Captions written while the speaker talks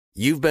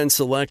You've been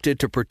selected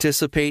to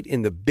participate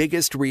in the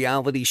biggest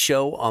reality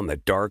show on the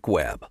dark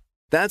web.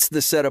 That's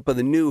the setup of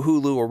the new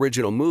Hulu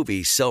original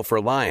movie,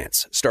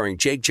 Self-Reliance, starring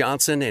Jake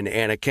Johnson and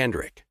Anna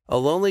Kendrick. A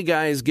lonely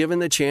guy is given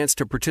the chance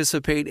to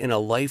participate in a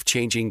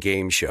life-changing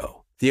game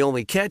show. The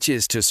only catch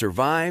is to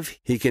survive,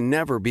 he can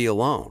never be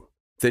alone.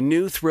 The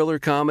new thriller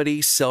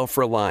comedy,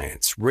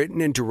 Self-Reliance,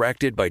 written and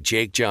directed by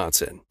Jake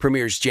Johnson,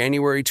 premieres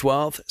January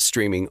 12th,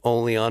 streaming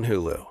only on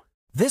Hulu.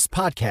 This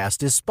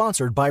podcast is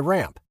sponsored by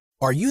Ramp.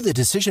 Are you the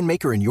decision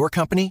maker in your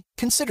company?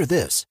 Consider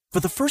this. For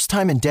the first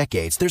time in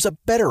decades, there's a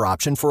better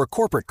option for a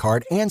corporate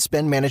card and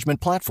spend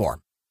management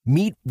platform.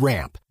 Meet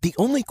Ramp, the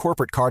only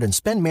corporate card and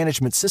spend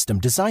management system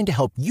designed to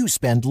help you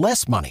spend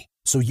less money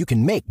so you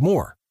can make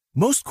more.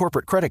 Most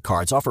corporate credit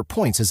cards offer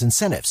points as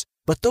incentives,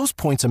 but those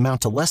points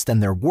amount to less than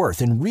their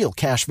worth in real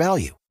cash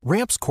value.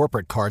 Ramp's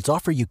corporate cards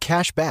offer you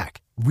cash back,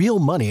 real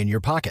money in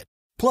your pocket.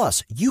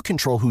 Plus, you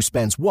control who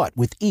spends what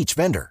with each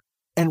vendor.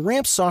 And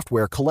Ramp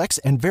software collects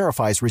and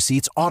verifies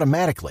receipts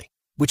automatically,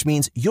 which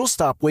means you'll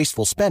stop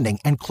wasteful spending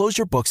and close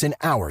your books in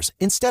hours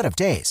instead of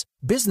days.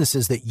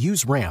 Businesses that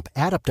use Ramp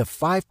add up to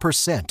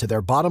 5% to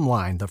their bottom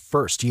line the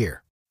first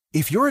year.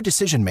 If you're a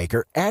decision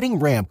maker, adding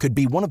Ramp could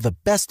be one of the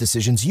best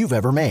decisions you've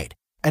ever made.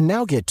 And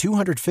now get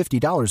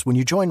 $250 when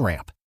you join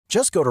Ramp.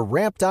 Just go to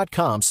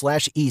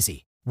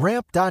ramp.com/easy.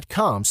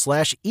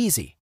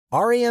 Ramp.com/easy.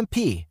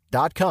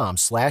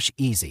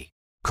 RAMP.com/easy.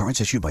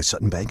 Cards issued by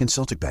Sutton Bank and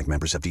Celtic Bank,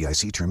 members of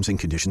FDIC. Terms and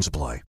conditions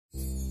apply.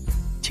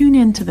 Tune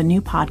in to the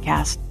new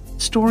podcast,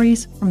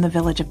 Stories from the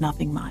Village of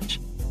Nothing Much.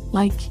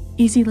 Like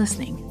easy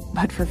listening,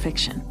 but for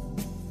fiction.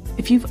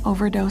 If you've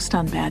overdosed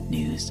on bad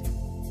news,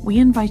 we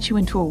invite you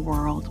into a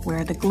world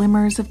where the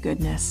glimmers of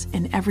goodness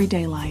in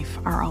everyday life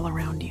are all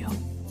around you.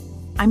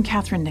 I'm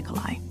Catherine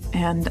Nicolai,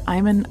 and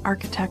I'm an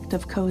architect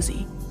of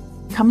cozy.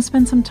 Come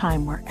spend some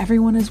time where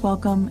everyone is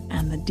welcome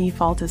and the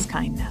default is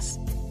kindness.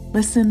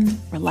 Listen,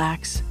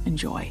 relax,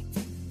 enjoy.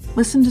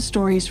 Listen to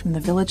Stories from the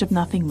Village of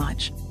Nothing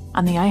Much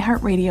on the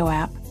iHeartRadio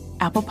app,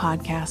 Apple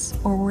Podcasts,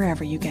 or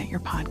wherever you get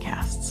your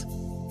podcasts.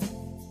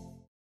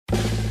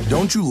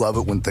 Don't you love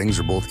it when things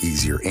are both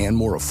easier and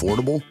more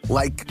affordable?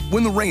 Like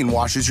when the rain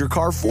washes your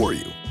car for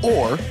you.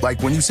 Or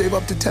like when you save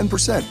up to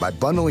 10% by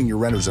bundling your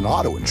renters and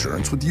auto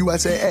insurance with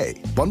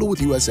USAA. Bundle with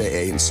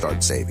USAA and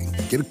start saving.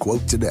 Get a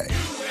quote today.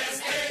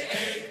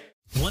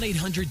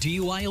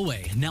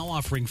 1-800-DUI-AWAY, now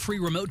offering free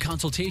remote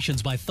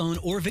consultations by phone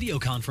or video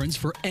conference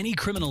for any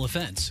criminal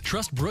offense.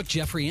 Trust Brooke,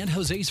 Jeffrey, and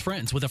Jose's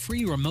friends with a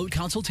free remote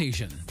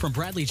consultation. From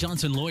Bradley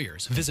Johnson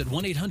Lawyers, visit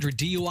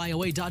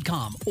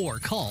 1-800-DUI-AWAY.com or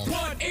call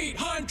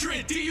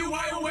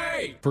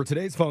 1-800-DUI-AWAY. For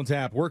today's phone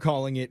tap, we're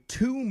calling it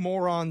Two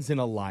Morons in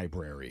a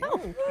Library. Oh,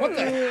 what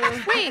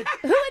the? Wait,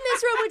 who in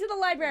this room went to the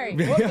library?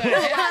 What the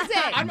hell?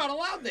 Jose. I'm not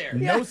allowed there.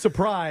 No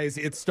surprise,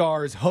 it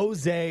stars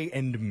Jose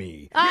and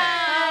me.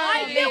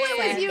 I knew it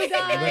was you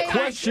guys. The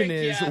question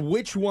is,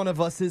 which one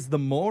of us is the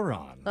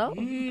moron? Oh,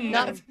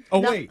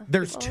 Wait,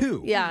 there's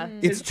two. Yeah.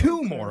 It's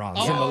two morons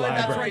in the library.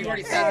 That's right, you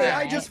already said that.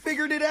 I just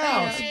figured it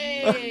out.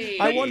 Hey.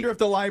 I wonder if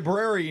the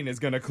librarian is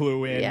going to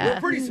clue in. Yeah. We're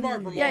pretty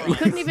smart for morons. Yeah, you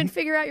couldn't even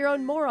figure out your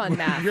own moron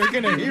math. You're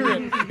going to hear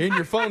it in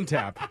your phone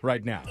tap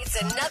right now.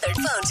 It's another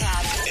phone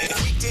tap.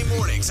 Weekday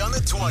mornings on the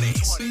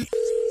 20s.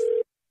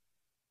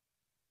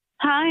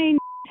 Hi,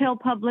 Hill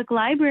Public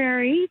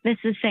Library. This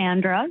is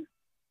Sandra.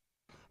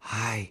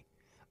 Hi.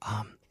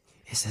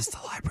 Is this the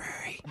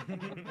library?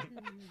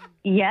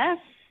 Yes,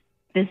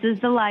 this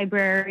is the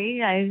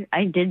library. I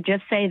did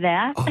just say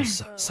that. Oh,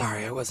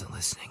 sorry, I wasn't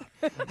listening.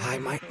 Hi,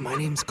 my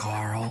name's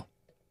Carl.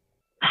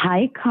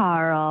 Hi,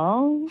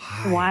 Carl.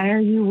 Hi. Why are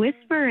you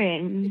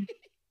whispering?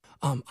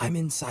 I'm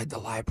inside the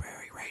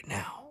library right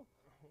now.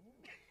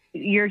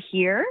 You're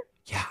here?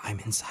 Yeah, I'm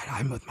inside.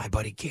 I'm with my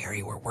buddy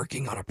Gary. We're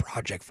working on a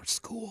project for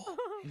school.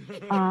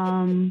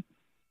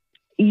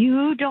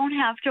 You don't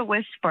have to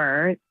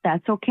whisper.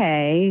 That's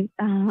okay.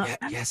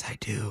 Yes, I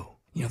do.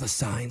 You know, the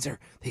signs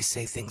they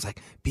say things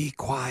like, be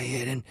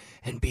quiet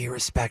and be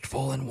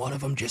respectful. And one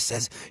of them just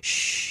says,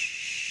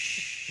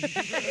 shh,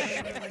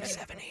 with like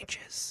 7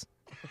 H's.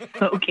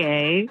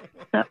 Okay.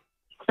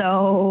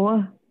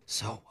 So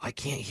I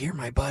can't hear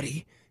my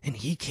buddy and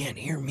he can't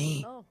hear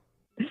me. Oh.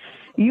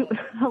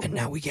 And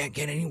now we can't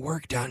get any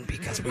work done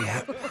because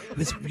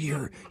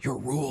your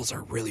rules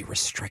are really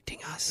restricting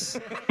us.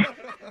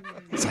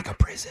 It's like a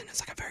prison.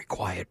 It's like a very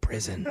quiet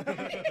prison.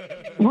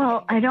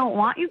 Well, I don't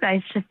want you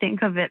guys to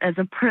think of it as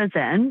a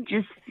prison.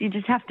 You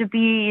just have to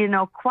be,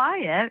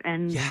 quiet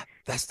and... Yeah,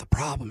 that's the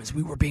problem, is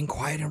we were being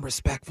quiet and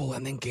respectful,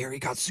 and then Gary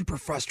got super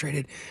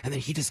frustrated, and then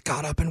he just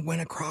got up and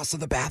went across to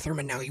the bathroom,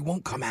 and now he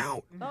won't come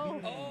out.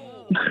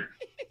 Oh.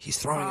 He's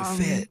throwing a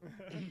fit.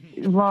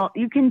 Well,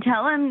 you can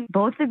tell him,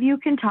 both of you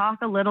can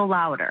talk a little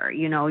louder.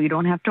 You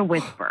don't have to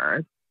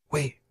whisper.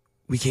 Wait,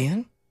 we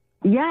can?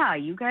 Yeah,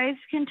 you guys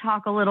can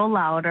talk a little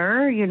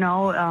louder,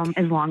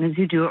 as long as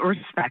you do it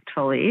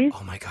respectfully.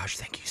 Oh my gosh,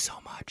 thank you so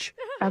much.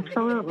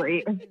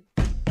 Absolutely.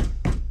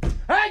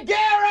 Hey,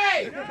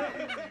 Gary!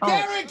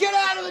 Gary, get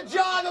out of the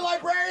jaw! The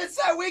librarian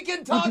said we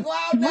can talk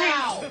loud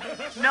now!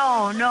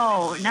 No,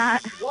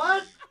 not...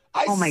 What?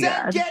 I Oh my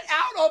said God. get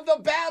out of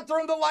the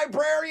bathroom. The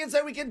librarian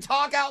said we can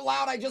talk out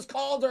loud. I just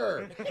called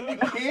her. You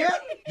can't?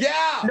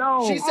 Yeah.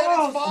 No. She said it's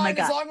Oh my fine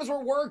God. as long as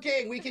we're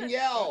working. We can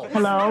yell.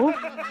 Hello?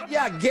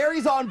 Yeah,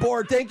 Gary's on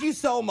board. Thank you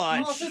so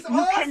much. Oh, this is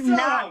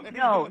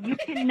You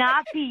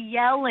cannot be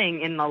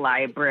yelling in the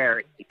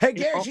library. Hey,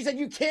 Gary, she said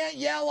you can't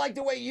yell like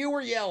the way you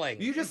were yelling.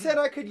 You just said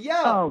I could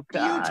yell. Oh,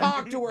 God. You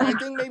talk to her. I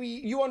think maybe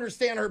you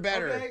understand her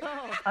better.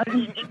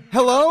 Okay.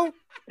 Hello?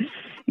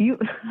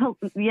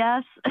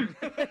 Yes?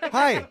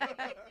 Hi.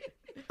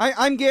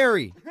 I'm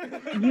Gary.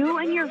 You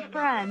and your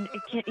friend,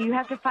 you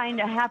have to find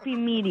a happy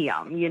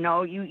medium, you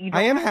know? You don't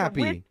I am have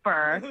to happy.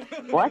 whisper.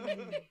 What?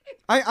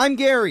 I'm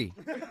Gary.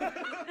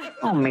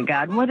 Oh, my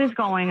God. What is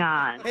going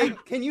on? Hey,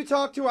 can you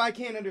talk to her? I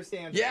can't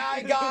understand. Yeah,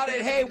 I got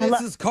it. Hey,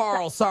 this is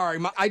Carl. Sorry,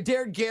 I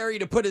dared Gary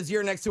to put his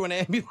ear next to an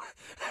ambulance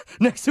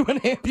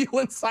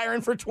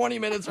siren for 20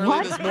 minutes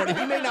early this morning.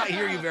 He may not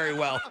hear you very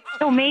well.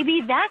 So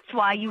maybe that's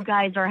why you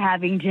guys are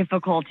having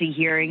difficulty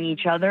hearing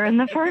each other in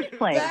the first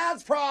place.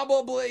 That's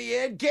probably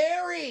it.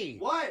 Gary!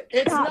 What?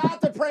 It's not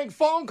the prank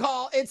phone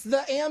call. It's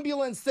the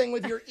ambulance thing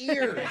with your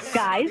ears.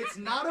 Guys? It's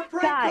not a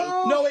prank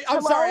call? No, wait, I'm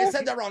Hello? sorry. I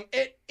said that wrong.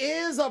 It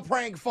is a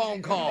prank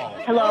phone call.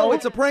 Hello? Oh,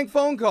 it's a prank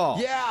phone call.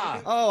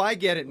 Yeah. Oh, I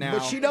get it now.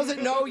 But she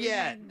doesn't know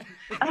yet.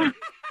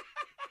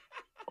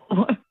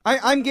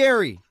 I'm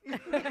Gary.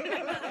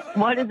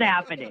 What is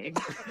happening?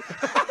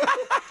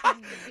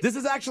 This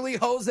is actually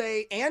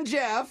Jose and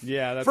Jeff.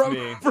 Yeah, that's from,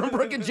 me. From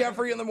Brooke and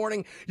Jeffrey in the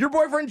morning. Your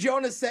boyfriend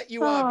Jonas set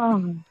you up.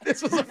 Oh.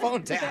 This was a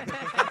phone tap.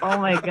 Oh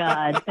my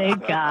God!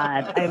 Thank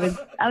God. I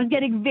was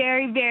getting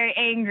very, very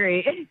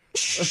angry.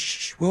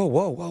 Shh.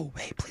 Whoa.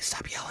 Hey, please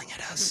stop yelling at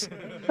us.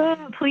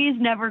 Please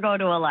never go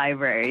to a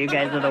library. You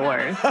guys are the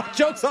worst.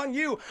 Joke's on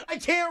you. I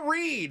can't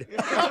read.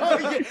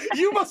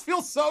 You must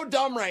feel so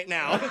dumb right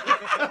now.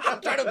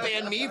 Try to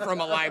ban me from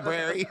a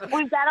library.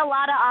 We've got a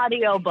lot of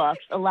audiobooks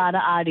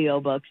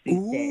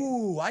these days.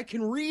 Ooh, I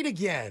can read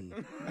again.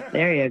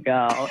 There you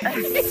go.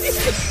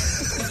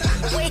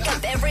 Wake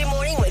up every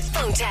morning with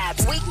phone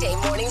taps. Weekday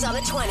mornings on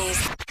the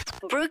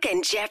 20s. Brooke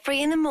and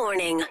Jeffrey in the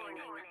morning.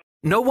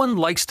 No one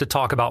likes to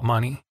talk about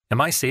money. Am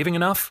I saving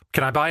enough?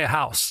 Can I buy a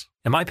house?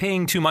 Am I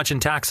paying too much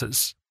in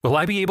taxes? Will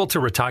I be able to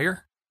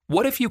retire?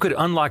 What if you could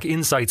unlock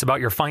insights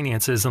about your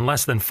finances in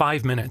less than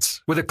 5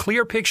 minutes with a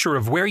clear picture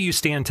of where you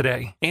stand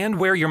today and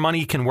where your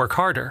money can work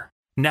harder?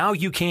 Now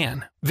you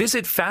can.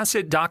 Visit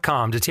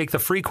Facet.com to take the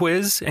free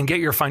quiz and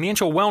get your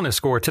financial wellness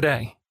score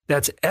today.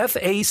 That's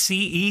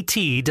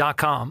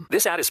FACET.com.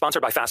 This ad is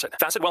sponsored by Facet.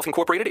 Facet Wealth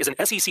Incorporated is an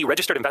SEC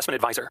registered investment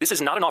advisor. This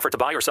is not an offer to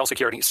buy or sell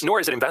securities, nor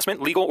is it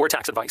investment, legal, or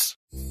tax advice.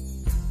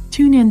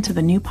 Tune in to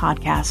the new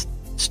podcast,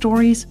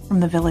 Stories from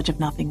the Village of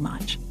Nothing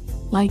Much.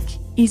 Like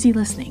easy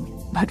listening,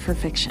 but for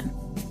fiction.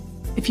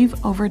 If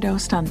you've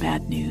overdosed on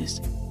bad news,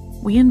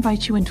 we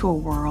invite you into a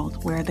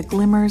world where the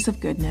glimmers of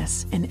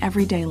goodness in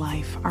everyday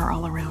life are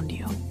all around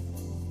you.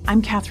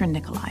 I'm Catherine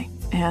Nicolai,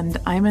 and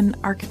I'm an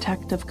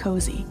architect of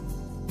cozy.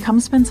 Come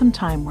spend some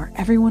time where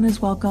everyone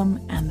is welcome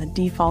and the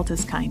default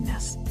is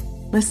kindness.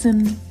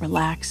 Listen,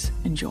 relax,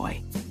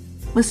 enjoy.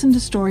 Listen to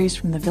Stories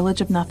from the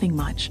Village of Nothing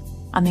Much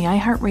on the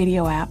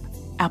iHeartRadio app,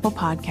 Apple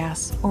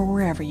Podcasts, or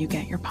wherever you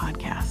get your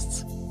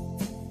podcasts.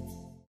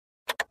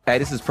 Hey,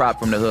 this is Prop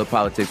from the Hood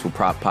Politics with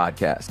Prop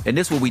Podcast. And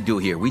this is what we do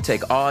here. We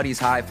take all these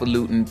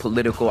highfalutin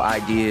political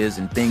ideas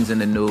and things in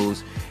the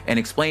news and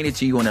explain it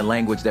to you in a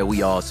language that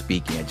we all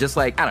speak in. Just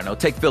like, I don't know,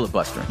 take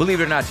filibustering. Believe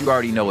it or not, you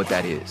already know what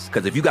that is.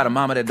 Because if you got a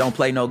mama that don't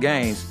play no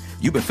games,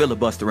 you've been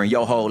filibustering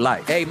your whole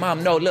life. Hey,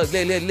 mom, no, look,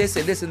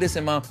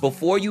 listen, mom.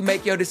 Before you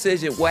make your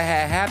decision, what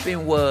had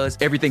happened was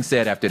everything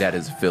said after that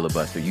is a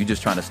filibuster. You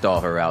just trying to stall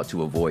her out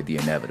to avoid the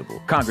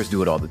inevitable. Congress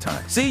do it all the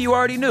time. See, you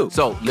already knew.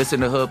 So listen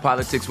to Hood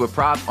Politics with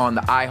Prop on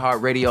the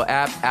iHeartRadio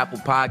app, Apple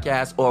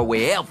Podcasts, or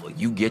wherever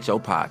you get your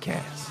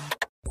podcasts.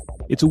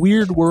 It's a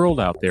weird world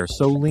out there,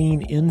 so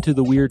lean into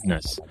the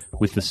weirdness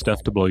with the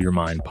Stuff to Blow Your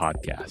Mind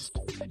podcast.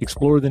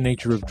 Explore the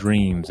nature of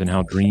dreams and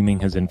how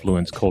dreaming has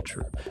influenced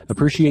culture.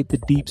 Appreciate the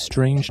deep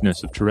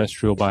strangeness of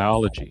terrestrial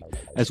biology,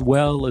 as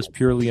well as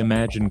purely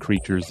imagined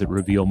creatures that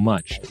reveal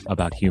much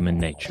about human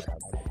nature.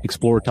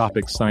 Explore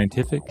topics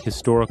scientific,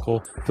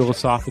 historical,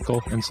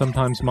 philosophical, and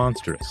sometimes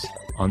monstrous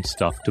on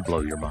Stuff to Blow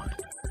Your Mind.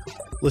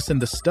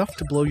 Listen to Stuff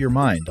to Blow Your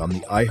Mind on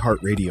the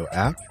iHeartRadio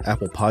app,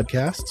 Apple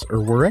Podcasts,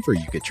 or wherever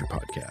you get your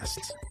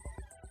podcasts.